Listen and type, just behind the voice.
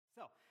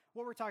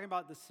What we're talking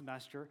about this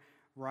semester,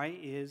 right,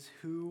 is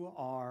who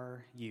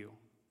are you,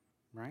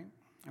 right?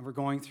 And we're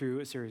going through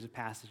a series of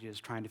passages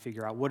trying to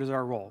figure out what is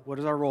our role? What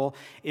is our role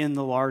in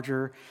the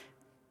larger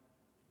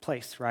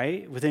place,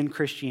 right? Within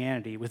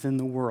Christianity, within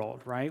the world,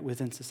 right?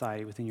 Within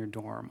society, within your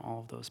dorm, all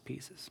of those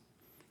pieces.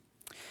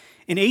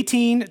 In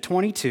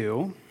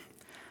 1822,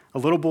 a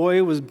little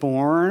boy was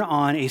born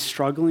on a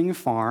struggling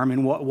farm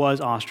in what was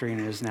Austria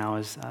and is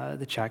now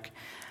the Czech,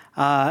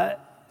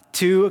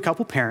 to a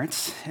couple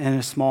parents in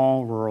a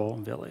small rural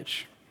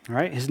village. All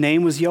right, his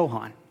name was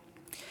Johann.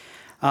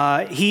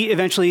 He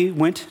eventually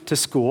went to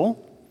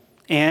school,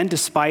 and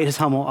despite his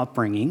humble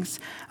upbringings,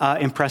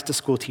 impressed a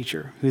school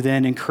teacher who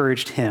then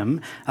encouraged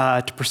him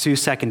to pursue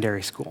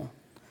secondary school.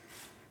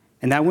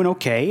 And that went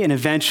okay, and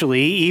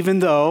eventually, even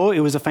though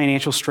it was a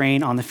financial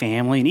strain on the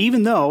family, and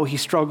even though he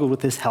struggled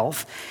with his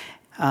health,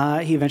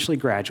 he eventually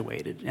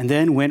graduated and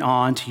then went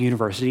on to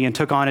university and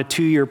took on a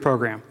 2-year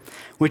program,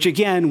 which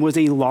again was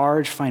a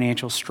large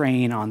financial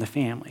strain on the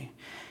family.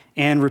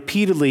 And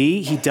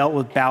repeatedly, he dealt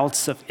with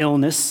bouts of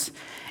illness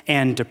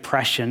and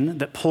depression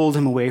that pulled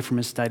him away from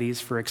his studies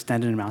for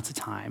extended amounts of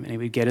time. And he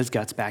would get his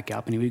guts back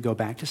up and he would go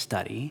back to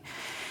study.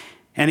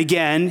 And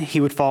again, he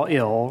would fall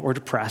ill or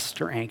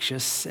depressed or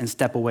anxious and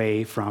step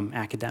away from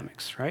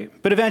academics, right?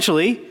 But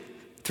eventually,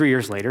 3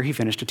 years later, he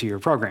finished a 2-year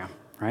program,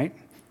 right?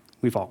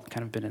 We've all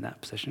kind of been in that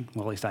position.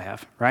 Well, at least I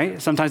have,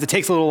 right? Sometimes it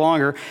takes a little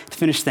longer to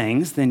finish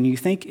things than you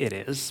think it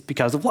is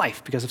because of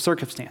life, because of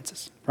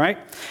circumstances, right?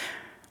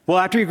 Well,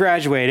 after he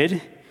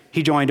graduated,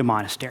 he joined a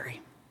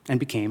monastery and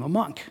became a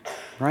monk,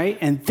 right?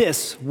 And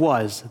this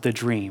was the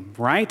dream,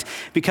 right?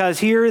 Because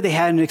here they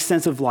had an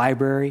extensive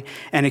library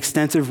and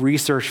extensive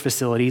research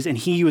facilities, and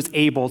he was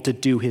able to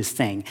do his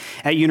thing.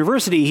 At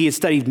university, he had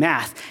studied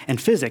math and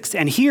physics,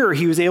 and here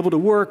he was able to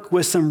work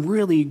with some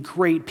really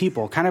great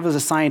people, kind of as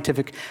a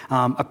scientific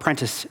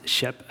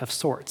apprenticeship of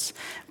sorts.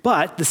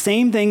 But the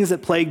same things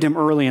that plagued him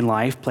early in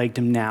life plagued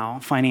him now.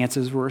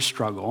 Finances were a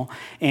struggle,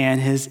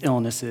 and his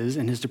illnesses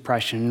and his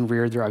depression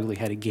reared their ugly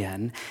head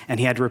again, and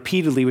he had to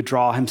repeatedly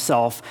withdraw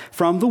himself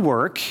from the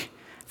work,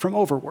 from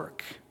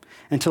overwork,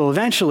 until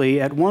eventually,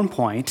 at one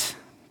point,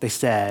 they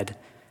said,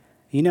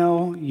 you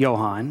know,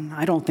 Johann,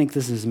 I don't think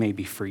this is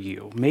maybe for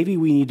you. Maybe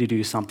we need to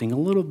do something a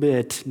little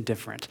bit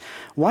different.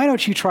 Why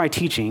don't you try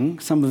teaching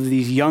some of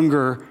these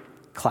younger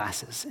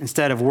classes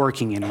instead of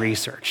working in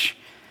research?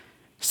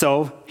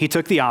 So he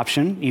took the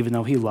option, even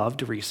though he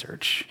loved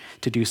research,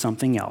 to do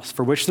something else,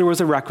 for which there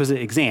was a requisite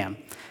exam,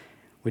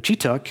 which he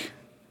took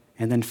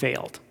and then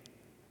failed.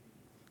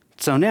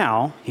 So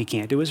now he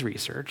can't do his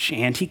research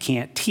and he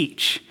can't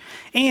teach.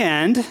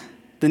 And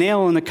the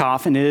nail in the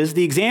coffin is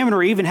the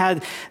examiner even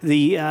had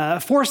the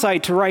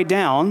foresight to write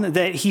down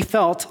that he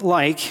felt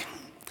like,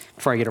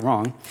 before I get it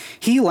wrong,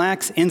 he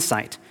lacks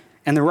insight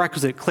and the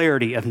requisite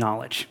clarity of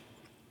knowledge.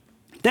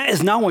 That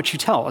is not what you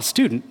tell a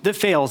student that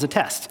fails a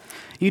test.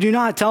 You do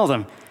not tell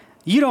them,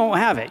 you don't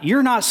have it.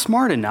 You're not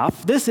smart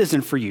enough. This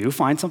isn't for you.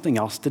 Find something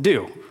else to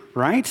do,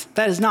 right?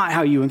 That is not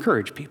how you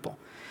encourage people.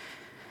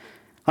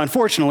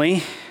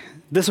 Unfortunately,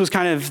 this was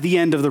kind of the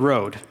end of the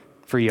road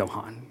for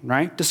Johann,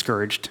 right?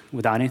 Discouraged,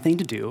 without anything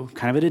to do,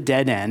 kind of at a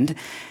dead end.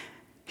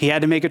 He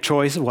had to make a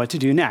choice of what to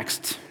do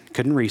next.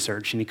 Couldn't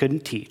research and he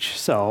couldn't teach.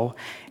 So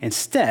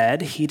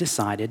instead, he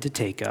decided to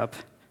take up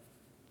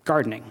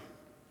gardening.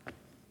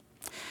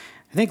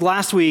 I think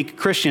last week,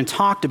 Christian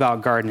talked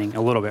about gardening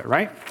a little bit,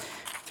 right?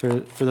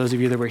 For those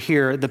of you that were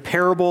here, the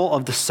parable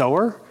of the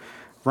sower,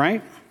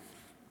 right?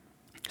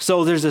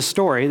 So there's a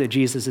story that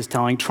Jesus is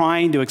telling,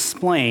 trying to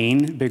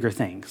explain bigger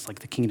things, like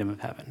the kingdom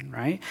of heaven,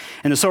 right?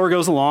 And the sower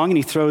goes along and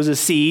he throws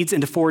his seeds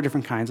into 4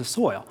 different kinds of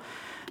soil.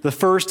 The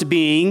first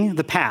being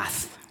the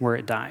path, where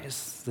it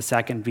dies. The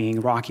second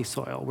being rocky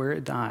soil, where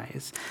it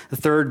dies. The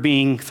third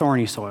being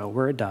thorny soil,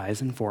 where it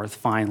dies. And fourth,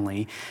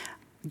 finally,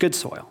 good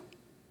soil,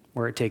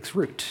 where it takes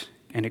root.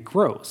 And it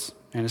grows,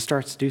 and it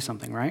starts to do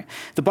something, right?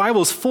 The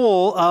Bible is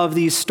full of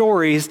these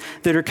stories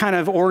that are kind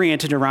of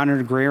oriented around an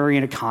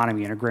agrarian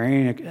economy, an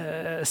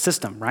agrarian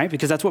system, right?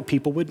 Because that's what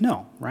people would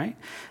know, right?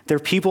 They're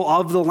people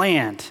of the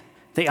land.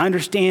 They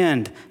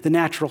understand the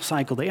natural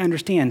cycle. They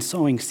understand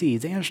sowing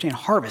seeds. They understand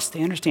harvest.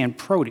 They understand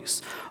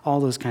produce, all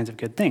those kinds of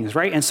good things,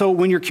 right? And so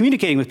when you're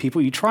communicating with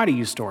people, you try to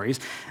use stories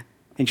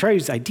and try to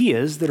use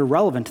ideas that are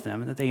relevant to them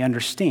and that they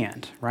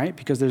understand, right?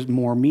 Because there's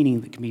more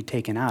meaning that can be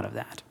taken out of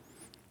that.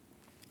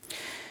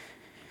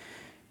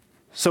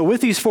 So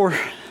with these 4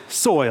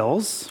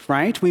 soils,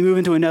 right, we move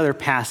into another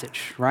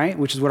passage, right,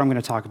 which is what I'm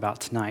going to talk about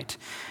tonight.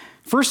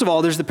 First of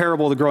all, there's the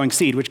parable of the growing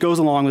seed, which goes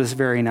along with this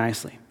very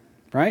nicely,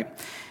 right?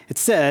 It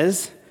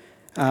says,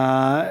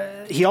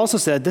 he also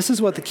said, this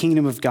is what the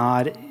kingdom of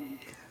God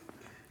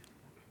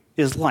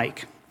is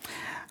like.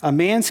 A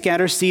man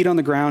scatters seed on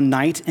the ground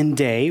night and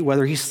day,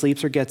 whether he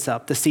sleeps or gets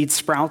up. The seed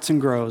sprouts and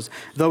grows,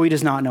 though he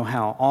does not know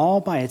how. All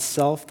by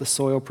itself, the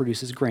soil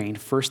produces grain,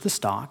 first the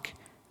stalk,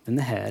 then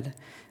the head,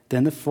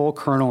 then the full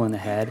kernel in the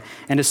head,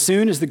 and as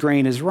soon as the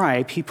grain is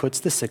ripe, he puts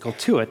the sickle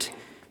to it,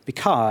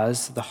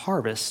 because the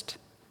harvest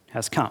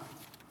has come.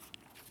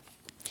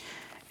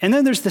 And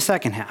then there's the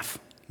second half,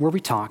 where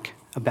we talk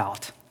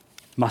about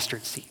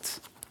mustard seeds.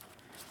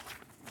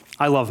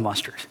 I love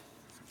mustard.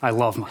 I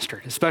love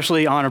mustard,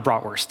 especially on a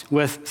bratwurst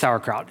with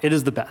sauerkraut. It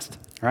is the best,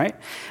 right?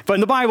 But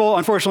in the Bible,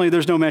 unfortunately,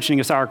 there's no mentioning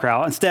of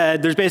sauerkraut.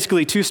 Instead, there's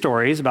basically two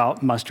stories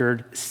about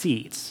mustard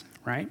seeds,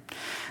 right?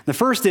 The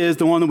first is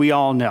the one that we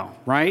all know,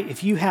 right?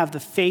 If you have the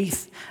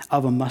faith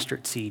of a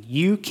mustard seed,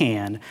 you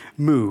can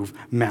move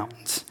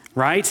mountains,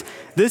 right?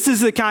 This is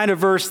the kind of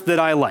verse that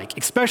I like,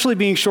 especially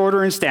being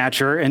shorter in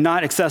stature and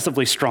not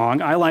excessively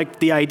strong. I like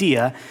the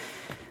idea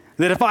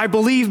that if I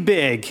believe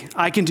big,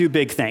 I can do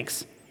big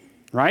things,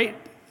 right?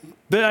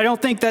 But I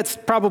don't think that's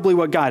probably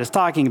what God is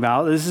talking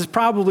about. This is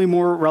probably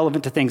more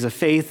relevant to things of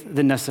faith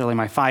than necessarily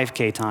my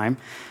 5K time.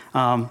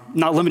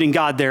 Not limiting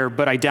God there,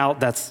 but I doubt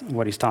that's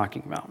what he's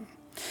talking about.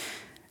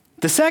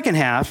 The second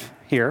half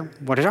here,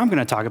 what I'm going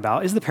to talk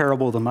about, is the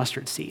parable of the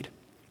mustard seed.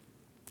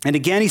 And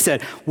again, he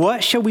said,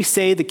 what shall we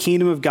say the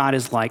kingdom of God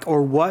is like,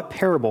 or what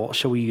parable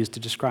shall we use to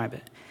describe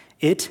it?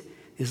 It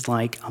is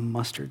like a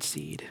mustard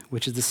seed,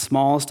 which is the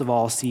smallest of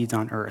all seeds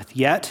on earth.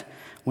 Yet,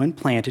 when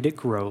planted, it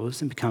grows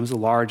and becomes the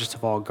largest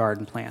of all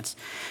garden plants,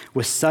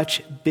 with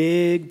such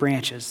big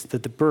branches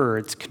that the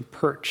birds can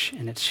perch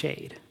in its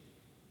shade.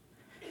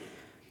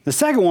 The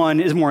second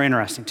one is more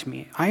interesting to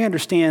me. I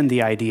understand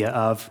the idea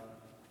of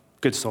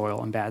good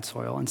soil and bad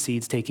soil and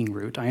seeds taking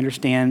root. I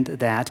understand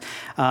that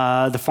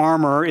the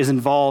farmer is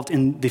involved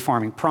in the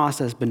farming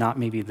process, but not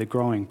maybe the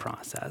growing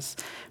process.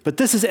 But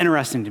this is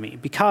interesting to me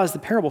because the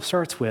parable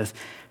starts with,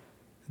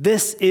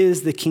 this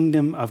is the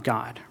kingdom of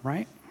God,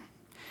 right?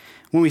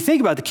 When we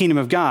think about the kingdom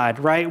of God,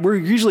 right, we're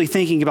usually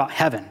thinking about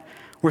heaven.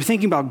 We're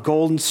thinking about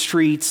golden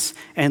streets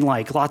and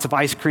like lots of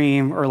ice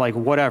cream or like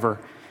whatever.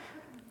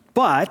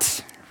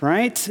 But,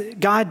 right,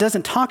 God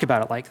doesn't talk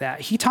about it like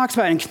that. He talks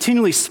about it in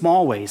continually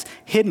small ways,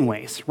 hidden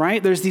ways,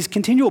 right? There's these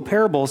continual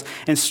parables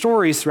and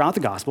stories throughout the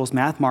Gospels,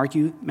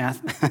 you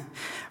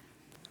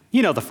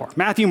know the four,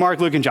 Matthew, Mark,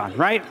 Luke, and John,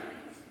 right?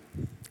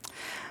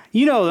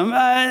 You know them.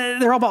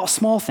 They're all about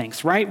small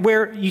things, right?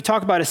 Where you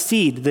talk about a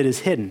seed that is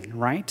hidden,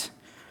 right?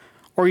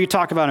 Or you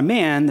talk about a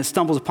man that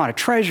stumbles upon a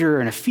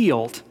treasure in a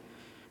field,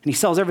 and he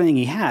sells everything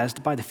he has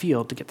to buy the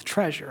field to get the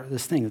treasure,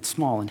 this thing that's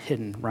small and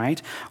hidden,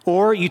 right?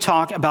 Or you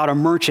talk about a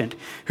merchant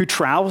who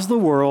travels the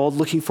world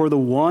looking for the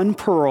one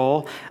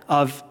pearl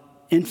of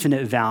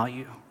infinite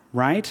value,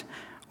 right?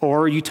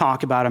 Or you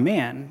talk about a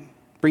man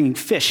bringing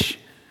fish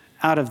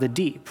out of the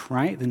deep,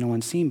 right, that no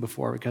one's seen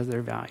before because of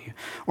their value.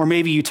 Or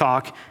maybe you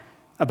talk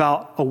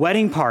about a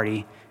wedding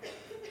party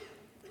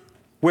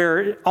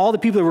where all the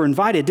people that were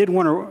invited didn't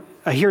want to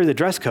hear the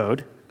dress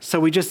code, so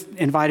we just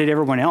invited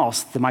everyone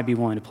else that might be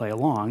willing to play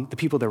along, the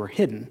people that were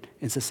hidden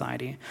in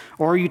society.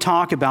 Or you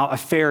talk about a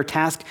fair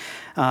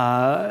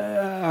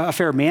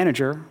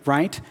manager,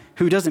 right,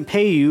 who doesn't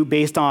pay you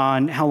based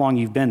on how long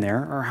you've been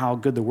there or how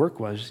good the work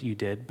was you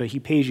did, but he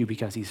pays you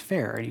because he's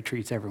fair and he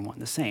treats everyone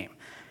the same,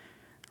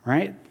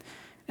 right?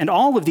 And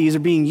all of these are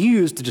being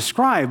used to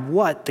describe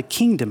what the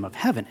kingdom of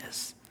heaven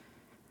is.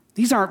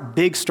 These aren't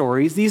big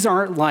stories. These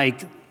aren't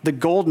like the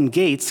Golden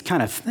Gates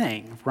kind of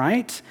thing,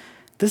 right?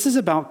 This is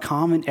about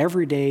common,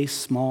 everyday,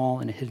 small,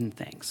 and hidden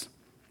things.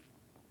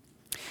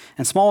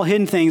 And small,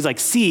 hidden things like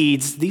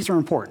seeds, these are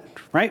important,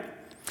 right?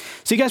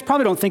 So you guys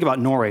probably don't think about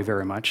Norway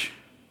very much.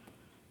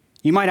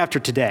 You might after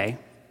today.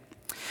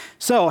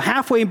 So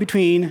halfway in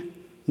between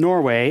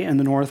Norway and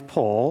the North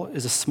Pole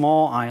is a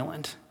small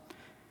island.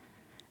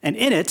 And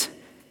in it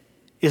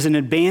is an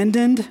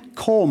abandoned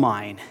coal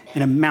mine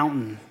in a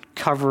mountain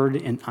covered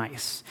in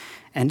ice.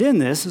 And in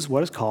this is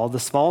what is called the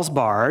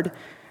Svalbard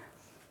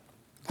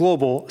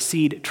Global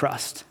Seed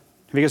Trust.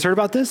 Have you guys heard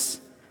about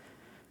this?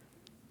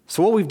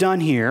 So what we've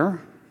done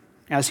here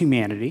as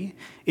humanity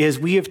is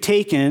we have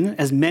taken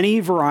as many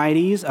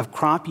varieties of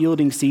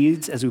crop-yielding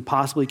seeds as we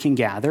possibly can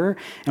gather,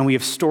 and we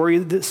have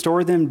stored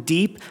them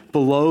deep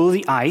below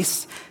the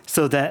ice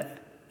so that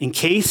in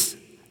case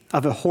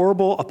of a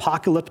horrible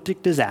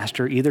apocalyptic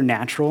disaster, either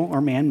natural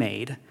or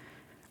man-made,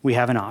 we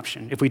have an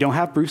option. If we don't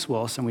have Bruce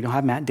Willis and we don't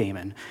have Matt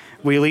Damon,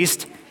 we at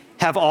least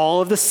have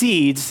all of the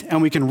seeds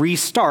and we can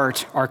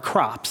restart our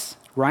crops,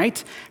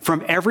 right?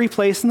 From every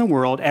place in the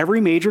world,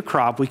 every major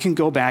crop, we can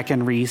go back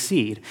and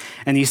reseed.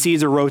 And these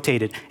seeds are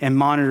rotated and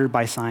monitored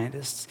by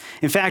scientists.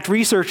 In fact,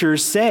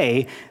 researchers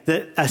say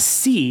that a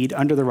seed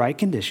under the right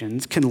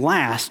conditions can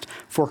last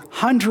for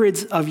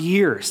hundreds of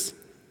years,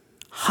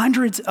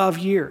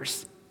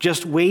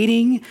 just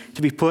waiting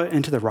to be put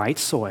into the right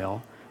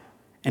soil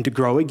and to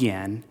grow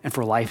again and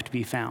for life to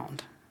be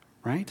found,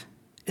 right?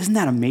 Isn't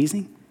that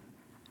amazing?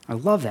 I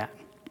love that.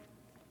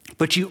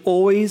 But you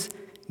always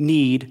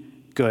need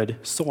good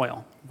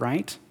soil,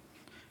 right?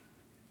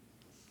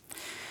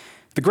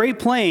 The Great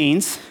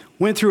Plains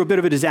went through a bit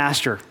of a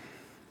disaster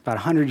about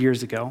 100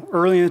 years ago,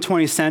 early in the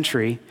 20th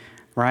century,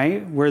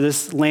 right, where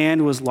this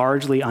land was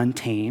largely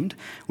untamed.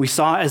 We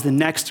saw it as the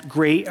next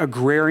great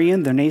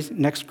agrarian, the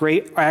next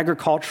great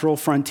agricultural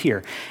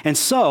frontier. And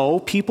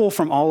so people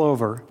from all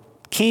over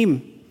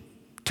came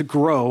to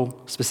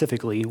grow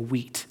specifically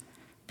wheat,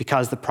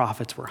 because the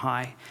profits were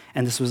high.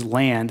 And this was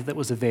land that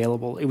was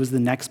available. It was the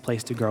next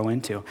place to grow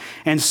into.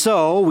 And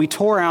so we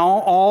tore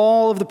out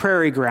all of the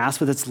prairie grass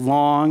with its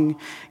long,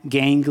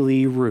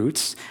 gangly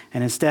roots,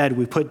 and instead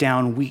we put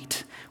down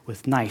wheat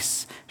with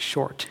nice,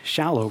 short,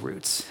 shallow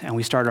roots. And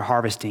we started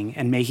harvesting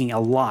and making a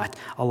lot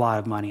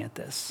of money at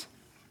this.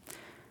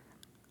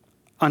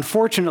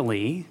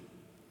 Unfortunately,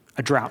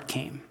 a drought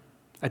came,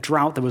 a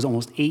drought that was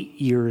almost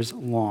 8 years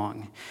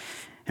long.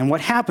 And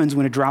what happens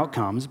when a drought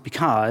comes,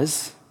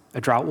 because a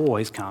drought will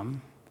always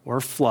come, or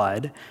a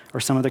flood, or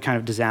some other kind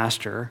of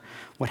disaster,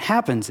 what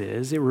happens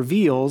is it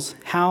reveals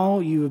how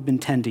you have been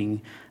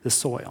tending the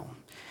soil.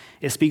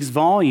 It speaks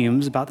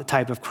volumes about the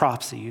type of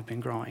crops that you've been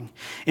growing.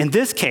 In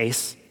this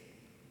case,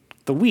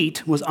 the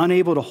wheat was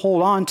unable to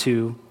hold on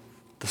to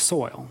the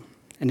soil.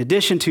 In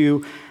addition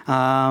to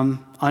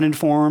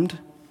uninformed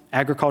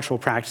agricultural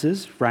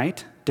practices,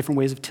 right? Different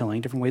ways of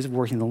tilling, different ways of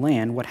working the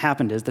land, what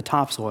happened is the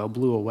topsoil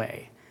blew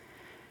away.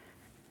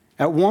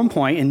 At one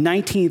point in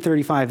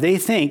 1935, they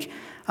think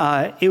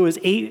it was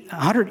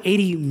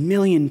 180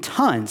 million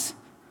tons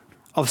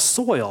of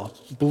soil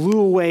blew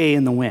away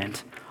in the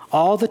wind.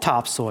 All the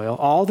topsoil,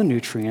 all the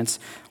nutrients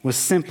was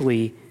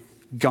simply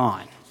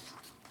gone.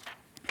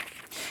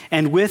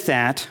 And with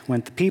that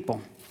went the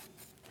people.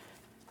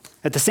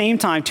 At the same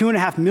time,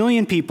 2.5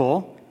 million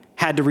people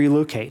had to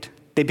relocate.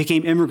 They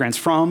became immigrants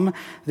from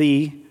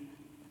the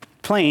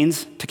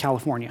plains to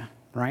California,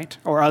 right?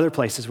 Or other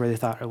places where they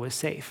thought it was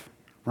safe,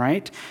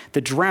 right?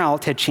 The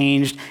drought had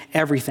changed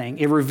everything.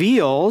 It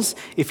reveals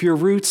if your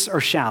roots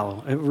are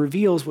shallow. It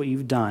reveals what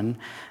you've done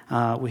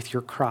with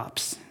your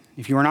crops.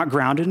 If you are not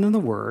grounded in the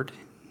Word,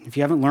 if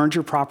you haven't learned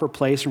your proper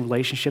place in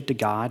relationship to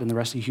God and the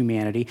rest of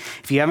humanity,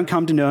 if you haven't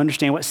come to know,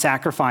 understand what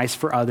sacrifice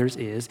for others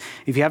is,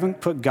 if you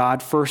haven't put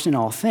God first in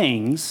all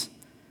things,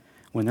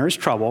 when there is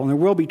trouble, and there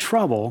will be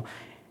trouble,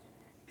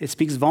 it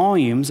speaks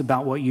volumes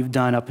about what you've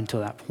done up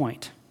until that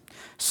point.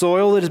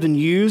 Soil that has been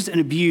used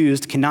and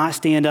abused cannot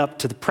stand up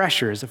to the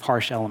pressures of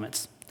harsh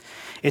elements.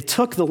 It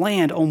took the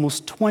land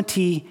almost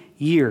 20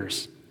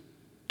 years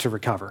to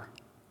recover.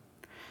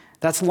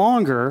 That's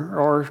longer,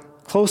 or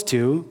close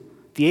to,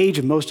 the age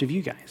of most of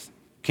you guys.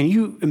 Can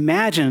you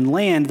imagine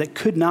land that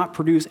could not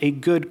produce a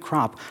good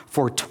crop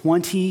for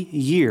 20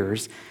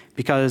 years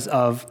because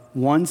of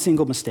one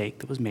single mistake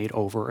that was made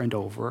over and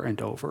over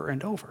and over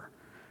and over?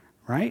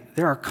 Right?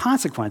 There are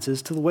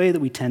consequences to the way that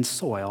we tend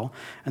soil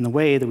and the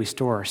way that we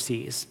store our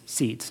seeds.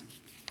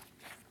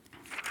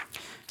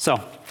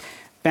 So,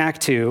 back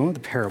to the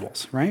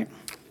parables, right?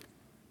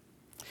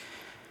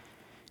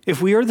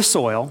 If we are the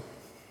soil,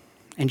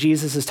 and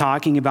Jesus is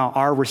talking about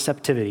our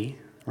receptivity,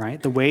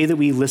 right? The way that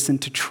we listen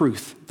to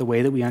truth, the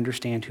way that we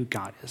understand who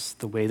God is,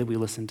 the way that we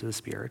listen to the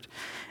Spirit.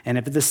 And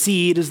if the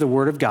seed is the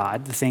Word of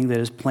God, the thing that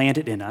is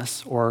planted in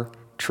us, or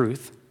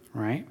truth,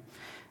 right?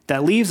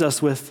 That leaves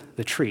us with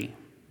the tree,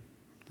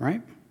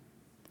 right?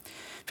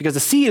 Because the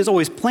seed is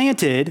always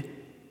planted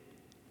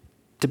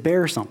to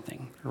bear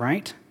something,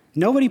 right?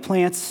 Nobody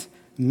plants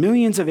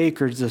millions of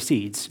acres of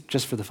seeds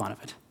just for the fun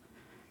of it.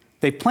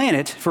 They plant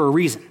it for a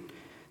reason.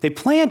 They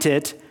plant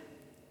it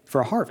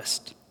for a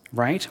harvest,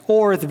 right?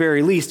 Or at the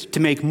very least, to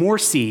make more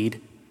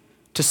seed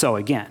to sow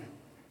again,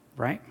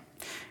 right?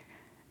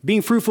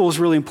 Being fruitful is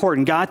really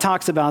important. God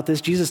talks about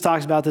this. Jesus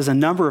talks about this a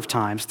number of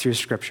times through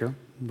Scripture,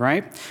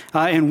 right?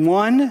 And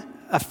one,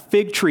 a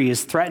fig tree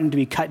is threatened to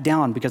be cut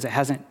down because it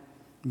hasn't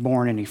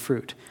borne any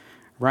fruit,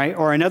 right?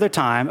 Or another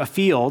time, a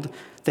field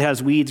that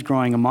has weeds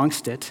growing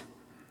amongst it,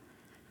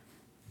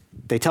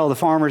 they tell the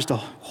farmers to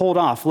hold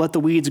off, let the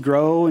weeds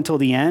grow until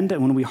the end,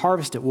 and when we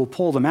harvest it, we'll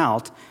pull them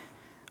out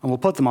and we'll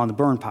put them on the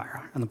burn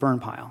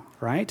pile,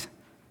 right?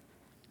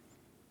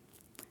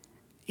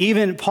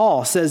 Even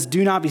Paul says,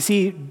 do not be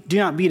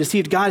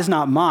deceived. God is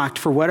not mocked,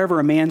 for whatever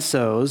a man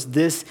sows,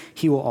 this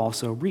he will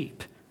also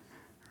reap,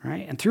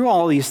 right? And through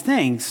all these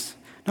things,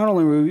 not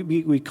only were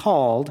we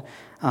called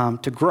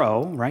to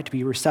grow, right, to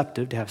be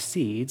receptive, to have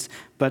seeds,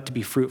 but to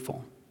be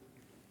fruitful.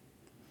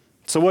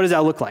 So what does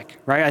that look like,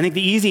 right? I think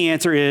the easy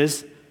answer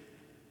is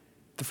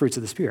the fruits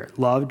of the Spirit: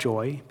 love,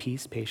 joy,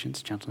 peace,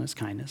 patience, gentleness,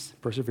 kindness,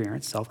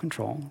 perseverance,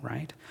 self-control,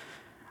 right?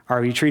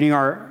 Are we treating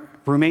our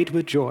roommate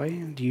with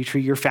joy? Do you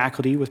treat your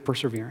faculty with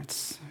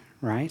perseverance,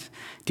 right?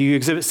 Do you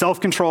exhibit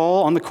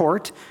self-control on the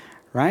court,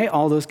 right?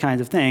 All those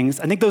kinds of things.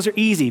 I think those are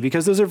easy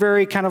because those are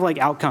very kind of like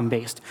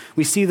outcome-based.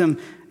 We see them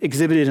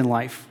exhibited in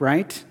life,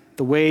 right?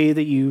 The way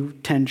that you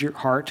tend your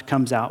heart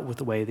comes out with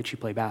the way that you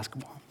play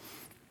basketball.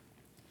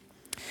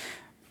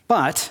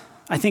 But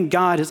I think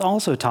God is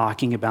also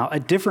talking about a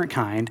different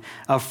kind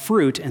of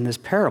fruit in this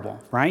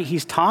parable, right?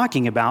 He's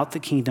talking about the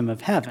kingdom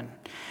of heaven.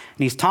 And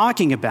he's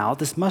talking about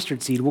this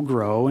mustard seed will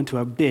grow into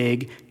a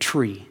big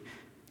tree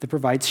that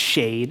provides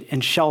shade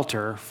and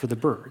shelter for the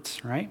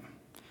birds, right?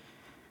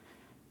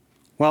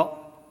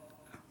 Well,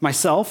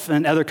 myself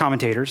and other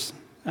commentators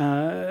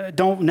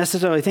don't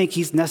necessarily think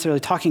he's necessarily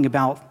talking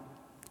about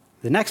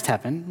the next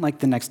heaven, like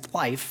the next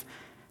life,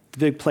 the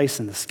big place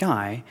in the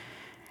sky.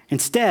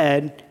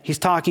 Instead, he's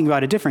talking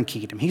about a different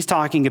kingdom. He's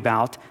talking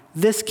about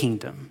this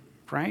kingdom,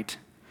 right?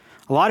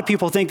 A lot of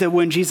people think that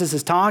when Jesus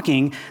is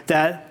talking,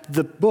 that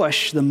the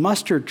bush, the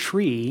mustard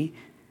tree,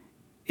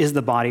 is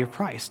the body of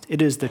Christ.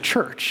 It is the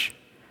church.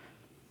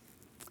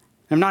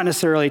 I'm not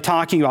necessarily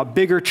talking about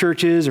bigger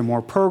churches or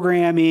more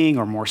programming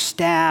or more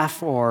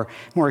staff or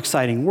more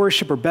exciting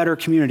worship or better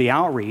community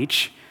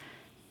outreach.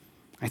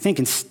 I think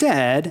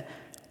instead,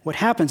 what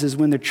happens is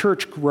when the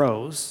church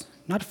grows,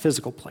 not a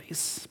physical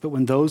place, but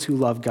when those who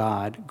love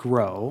God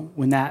grow,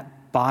 when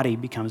that body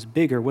becomes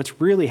bigger, what's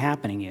really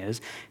happening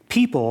is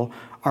people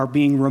are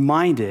being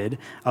reminded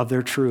of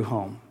their true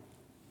home,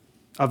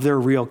 of their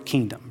real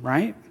kingdom,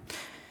 right?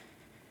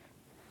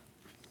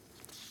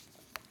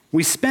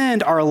 We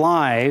spend our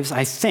lives,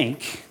 I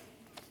think,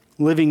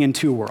 living in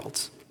two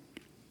worlds.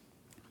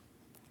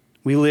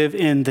 We live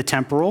in the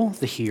temporal,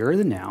 the here,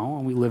 the now,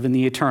 and we live in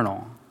the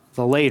eternal,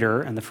 the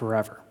later and the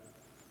forever,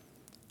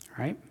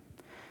 right?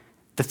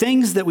 The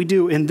things that we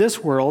do in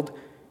this world,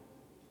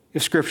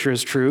 if Scripture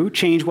is true,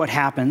 change what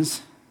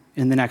happens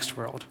in the next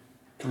world,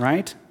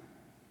 right?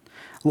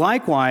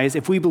 Likewise,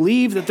 if we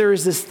believe that there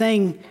is this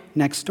thing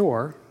next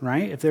door,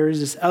 right? If there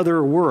is this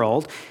other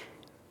world,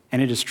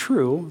 and it is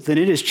true, then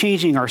it is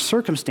changing our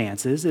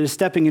circumstances. It is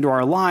stepping into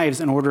our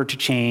lives in order to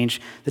change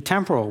the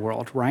temporal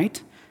world, right?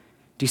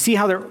 Do you see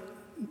how they're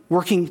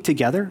working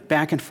together,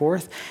 back and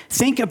forth?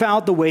 Think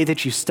about the way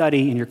that you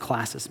study in your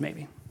classes,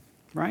 maybe,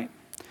 right?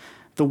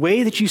 The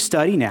way that you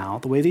study now,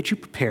 the way that you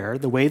prepare,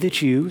 the way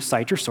that you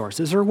cite your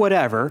sources or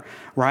whatever,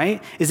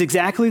 right, is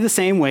exactly the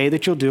same way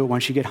that you'll do it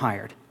once you get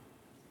hired.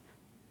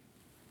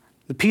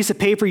 The piece of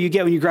paper you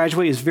get when you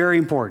graduate is very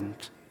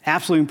important,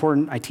 absolutely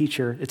important. I teach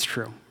here, it's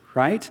true,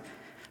 right?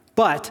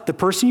 But the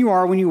person you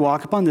are when you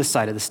walk up on this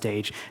side of the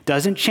stage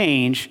doesn't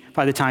change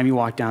by the time you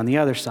walk down the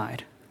other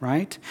side,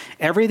 right?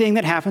 Everything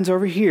that happens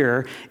over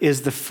here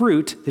is the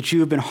fruit that you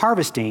have been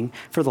harvesting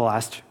for the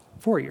last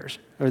 4 years,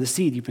 or the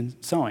seed you've been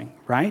sowing,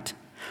 right?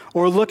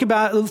 Or think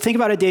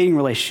about a dating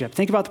relationship.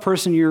 Think about the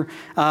person you're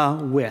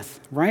with,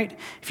 right?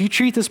 If you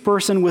treat this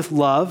person with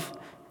love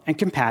and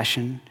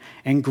compassion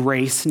and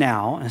grace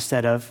now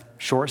instead of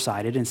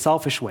short-sighted and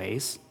selfish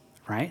ways,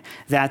 right?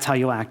 That's how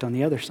you'll act on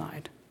the other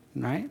side,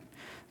 right?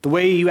 The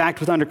way you act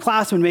with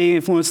underclassmen may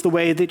influence the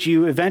way that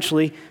you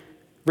eventually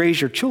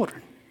raise your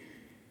children.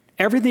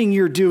 Everything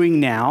you're doing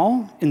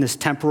now in this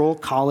temporal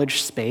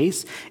college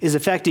space is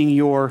affecting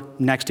your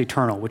next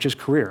eternal, which is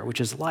career,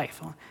 which is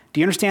life. Do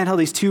you understand how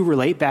these two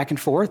relate back and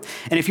forth?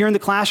 And if you're in the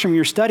classroom,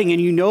 you're studying,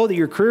 and you know that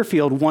your career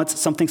field wants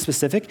something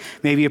specific,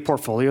 maybe a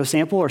portfolio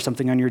sample or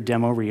something on your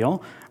demo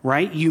reel,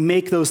 right? You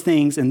make those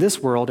things in this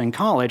world, in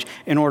college,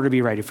 in order to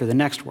be ready for the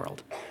next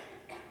world.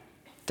 Does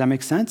that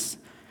make sense?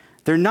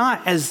 They're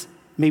not as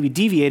maybe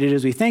deviated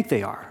as we think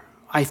they are.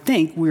 I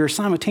think we are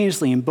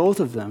simultaneously in both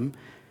of them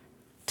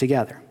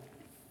together.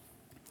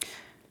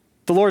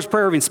 The Lord's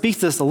Prayer even speaks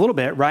to this a little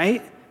bit,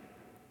 right?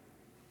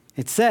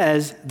 It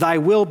says, "Thy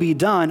will be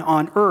done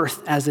on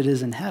earth as it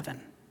is in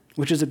heaven,"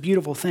 which is a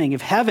beautiful thing.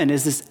 If heaven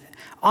is this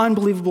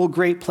unbelievable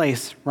great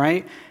place,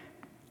 right,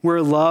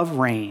 where love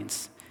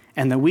reigns,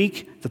 and the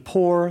weak, the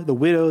poor, the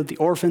widow, the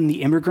orphan,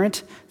 the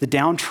immigrant, the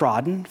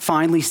downtrodden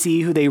finally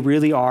see who they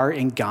really are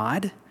in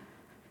God,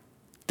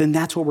 then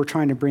that's what we're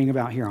trying to bring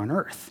about here on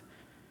earth.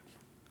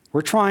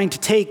 We're trying to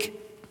take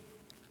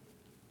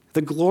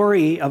the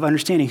glory of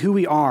understanding who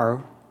we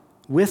are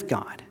with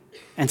God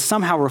and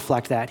somehow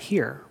reflect that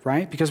here,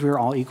 right? Because we're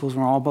all equals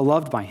and we're all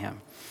beloved by him.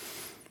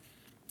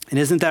 And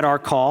isn't that our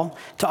call?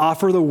 To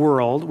offer the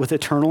world with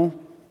eternal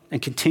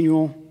and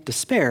continual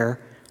despair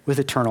with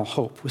eternal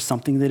hope, with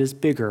something that is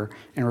bigger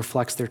and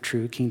reflects their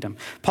true kingdom.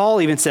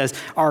 Paul even says,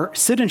 our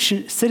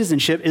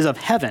citizenship is of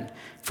heaven,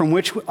 from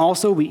which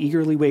also we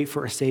eagerly wait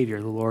for a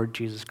Savior, the Lord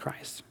Jesus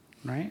Christ,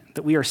 right?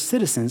 That we are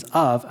citizens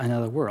of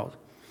another world.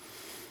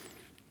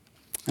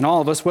 And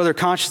all of us, whether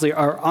consciously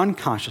or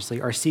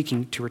unconsciously, are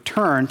seeking to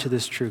return to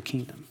this true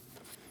kingdom.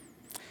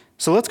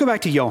 So let's go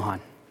back to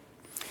Johann.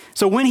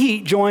 So when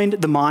he joined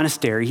the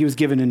monastery, he was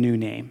given a new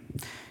name.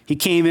 He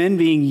came in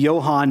being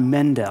Johann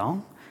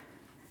Mendel,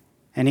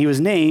 and he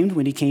was named,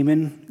 when he came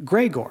in,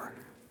 Gregor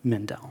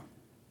Mendel.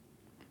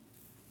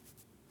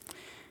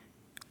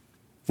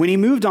 When he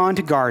moved on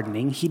to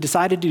gardening, he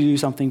decided to do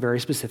something very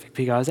specific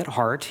because at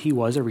heart, he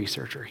was a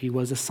researcher. He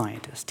was a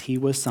scientist. He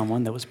was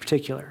someone that was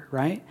particular,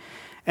 right?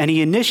 And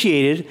he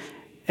initiated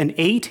an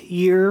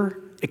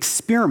 8-year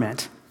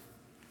experiment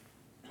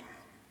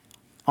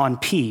on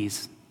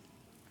peas.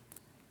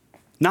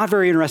 Not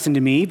very interesting to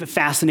me, but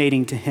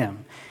fascinating to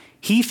him.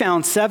 He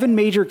found 7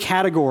 major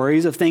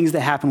categories of things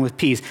that happen with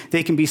peas.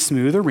 They can be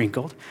smooth or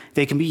wrinkled.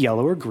 They can be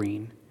yellow or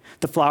green.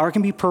 The flower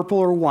can be purple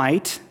or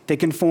white. They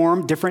can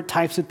form different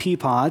types of pea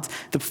pods.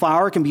 The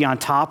flower can be on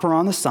top or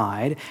on the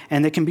side,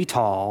 and they can be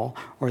tall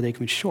or they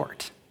can be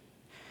short.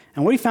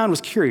 And what he found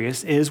was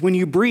curious is when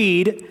you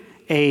breed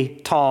a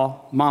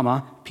tall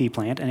mama pea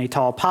plant and a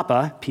tall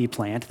papa pea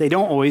plant, they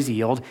don't always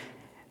yield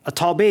a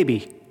tall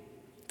baby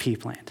pea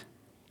plant,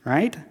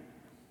 right?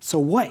 So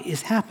what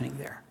is happening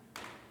there?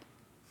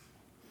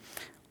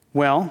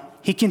 Well,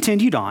 he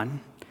continued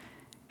on,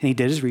 And he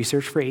did his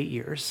research for 8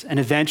 years. And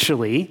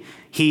eventually,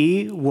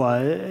 he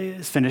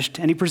was finished,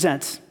 and he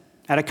presents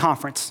at a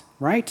conference,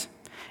 right?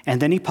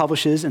 And then he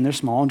publishes in their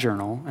small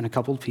journal, and a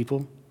couple of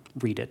people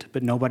read it,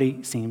 but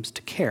nobody seems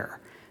to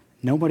care.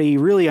 Nobody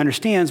really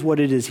understands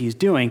what it is he's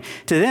doing.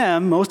 To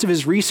them, most of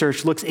his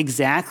research looks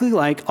exactly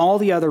like all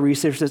the other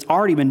research that's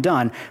already been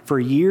done for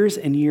years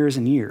and years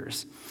and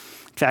years.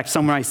 In fact,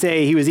 some might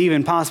say he was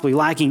even possibly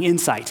lacking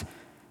insight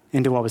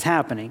into what was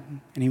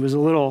happening, and he was a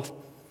little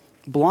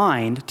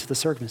blind to the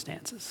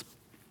circumstances.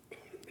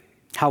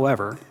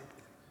 However,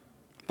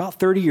 about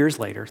 30 years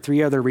later,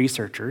 3 other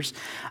researchers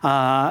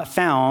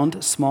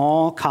found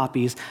small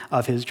copies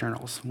of his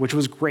journals, which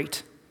was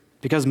great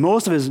because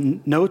most of his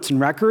notes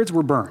and records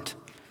were burned.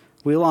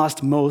 We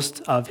lost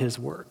most of his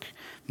work,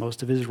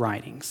 most of his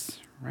writings,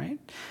 right?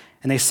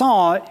 And they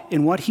saw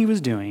in what he was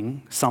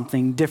doing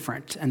something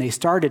different, and they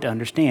started to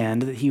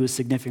understand that he was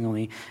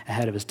significantly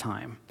ahead of his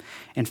time.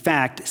 In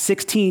fact,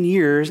 16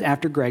 years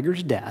after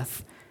Gregor's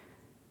death,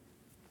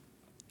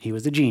 he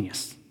was a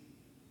genius,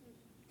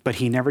 but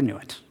he never knew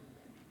it,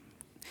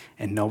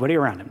 and nobody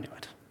around him knew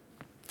it.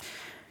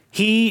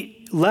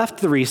 He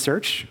left the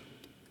research,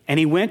 and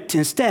he went to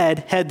instead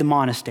head the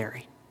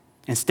monastery.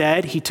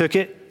 Instead, he took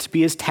it to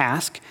be his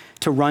task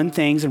to run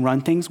things and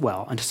run things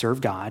well, and to serve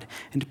God,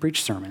 and to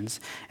preach sermons,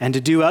 and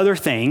to do other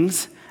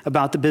things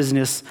about the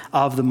business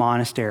of the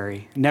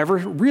monastery, never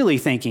really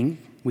thinking,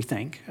 we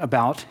think,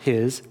 about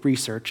his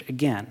research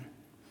again.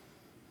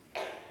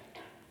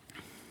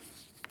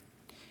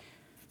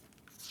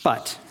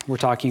 But we're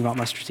talking about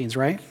mustard seeds,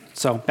 right?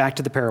 So back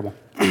to the parable.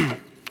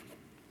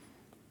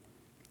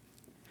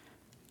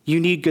 You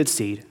need good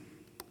seed,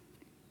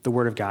 the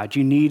word of God.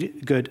 You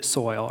need good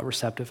soil, a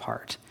receptive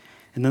heart.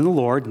 And then the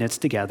Lord knits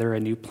together a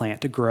new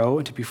plant to grow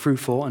and to be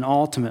fruitful and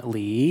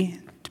ultimately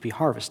to be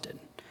harvested.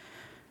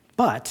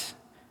 But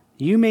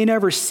you may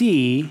never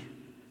see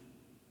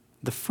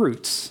the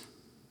fruits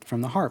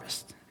from the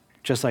harvest,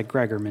 just like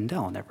Gregor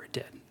Mendel never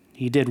did.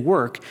 He did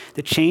work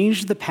that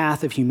changed the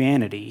path of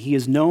humanity. He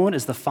is known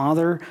as the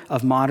father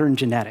of modern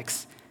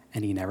genetics,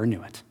 and he never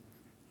knew it.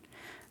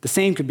 The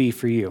same could be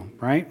for you,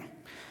 right?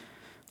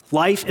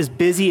 Life is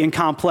busy and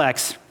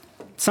complex.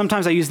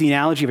 Sometimes I use the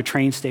analogy of a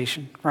train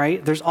station,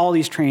 right? There's all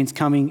these trains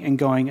coming and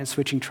going and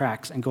switching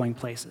tracks and going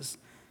places.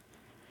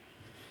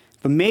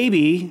 But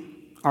maybe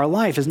our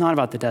life is not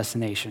about the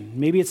destination.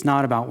 Maybe it's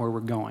not about where we're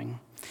going.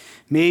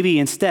 Maybe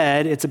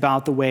instead it's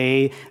about the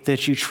way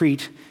that you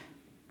treat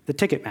the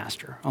ticket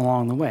master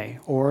along the way,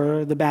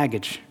 or the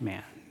baggage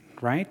man,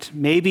 right?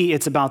 Maybe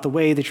it's about the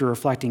way that you're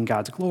reflecting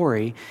God's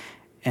glory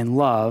and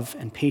love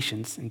and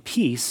patience and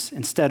peace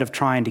instead of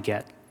trying to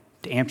get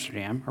to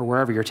Amsterdam or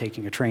wherever you're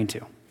taking a train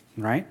to,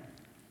 right?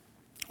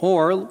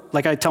 Or,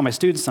 like I tell my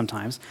students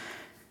sometimes,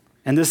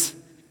 and this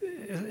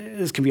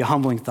can be a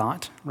humbling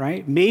thought,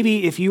 right?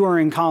 Maybe if you are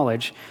in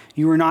college,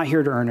 you are not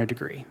here to earn a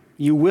degree.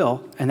 You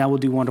will, and that will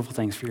do wonderful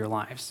things for your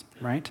lives,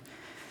 right?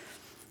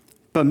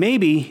 But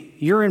maybe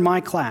you're in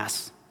my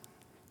class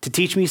to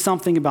teach me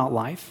something about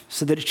life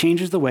so that it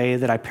changes the way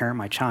that I parent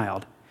my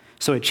child,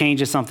 so it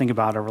changes something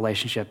about our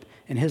relationship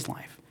in his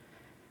life.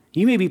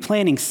 You may be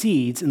planting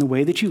seeds in the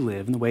way that you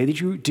live, in the way that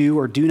you do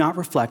or do not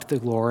reflect the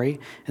glory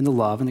and the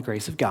love and the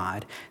grace of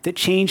God that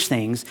change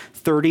things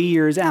 30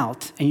 years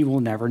out, and you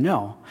will never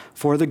know,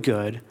 for the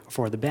good or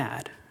for the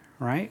bad,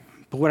 right?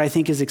 But what I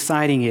think is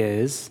exciting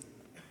is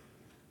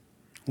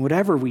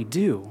whatever we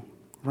do,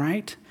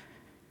 right?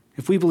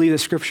 If we believe that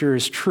Scripture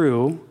is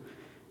true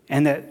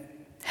and that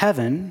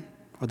heaven,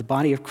 or the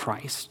body of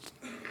Christ,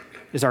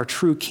 is our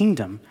true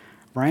kingdom,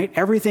 right?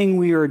 Everything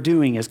we are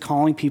doing is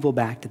calling people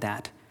back to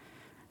that.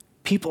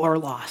 People are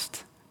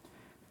lost.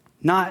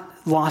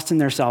 Not lost in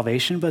their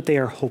salvation, but they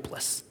are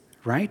hopeless,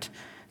 right?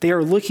 They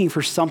are looking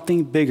for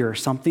something bigger,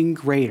 something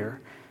greater.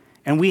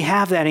 And we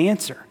have that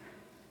answer.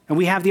 And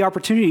we have the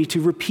opportunity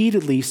to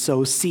repeatedly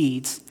sow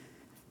seeds,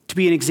 to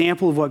be an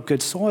example of what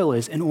good soil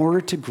is in order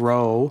to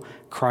grow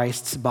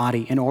Christ's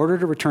body, in order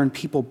to return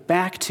people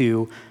back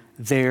to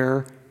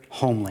their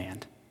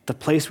homeland, the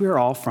place we are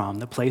all from,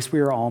 the place we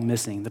are all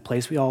missing, the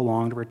place we all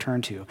long to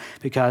return to,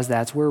 because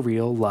that's where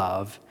real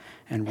love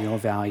and real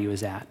value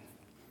is at.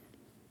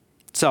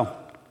 So,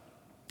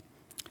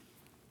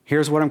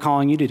 here's what I'm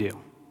calling you to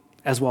do,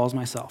 as well as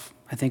myself.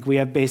 I think we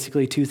have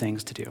basically 2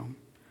 things to do.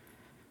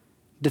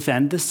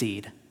 Defend the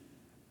seed.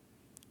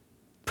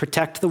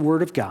 Protect the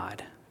word of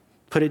God.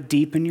 Put it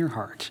deep in your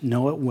heart.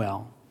 Know it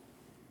well.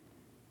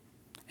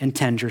 And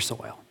tend your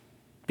soil.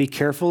 Be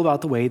careful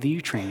about the way that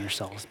you train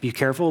yourselves. Be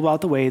careful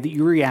about the way that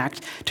you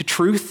react to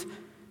truth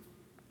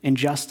and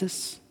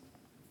justice.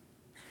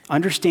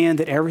 Understand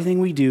that everything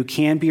we do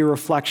can be a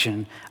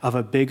reflection of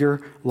a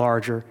bigger,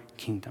 larger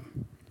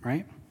kingdom,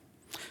 right?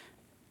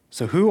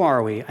 So who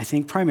are we? I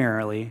think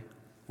primarily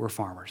we're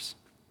farmers.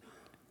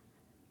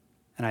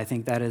 And I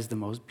think that is the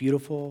most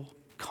beautiful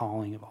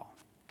calling of all.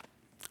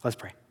 Let's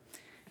pray.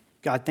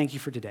 God, thank you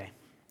for today.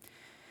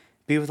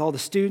 Be with all the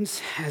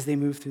students as they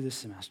move through this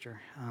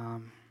semester.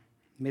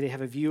 May they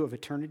have a view of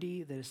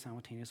eternity that is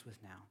simultaneous with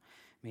now.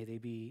 May they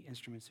be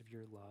instruments of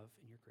your love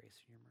and your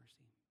grace and your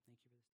mercy.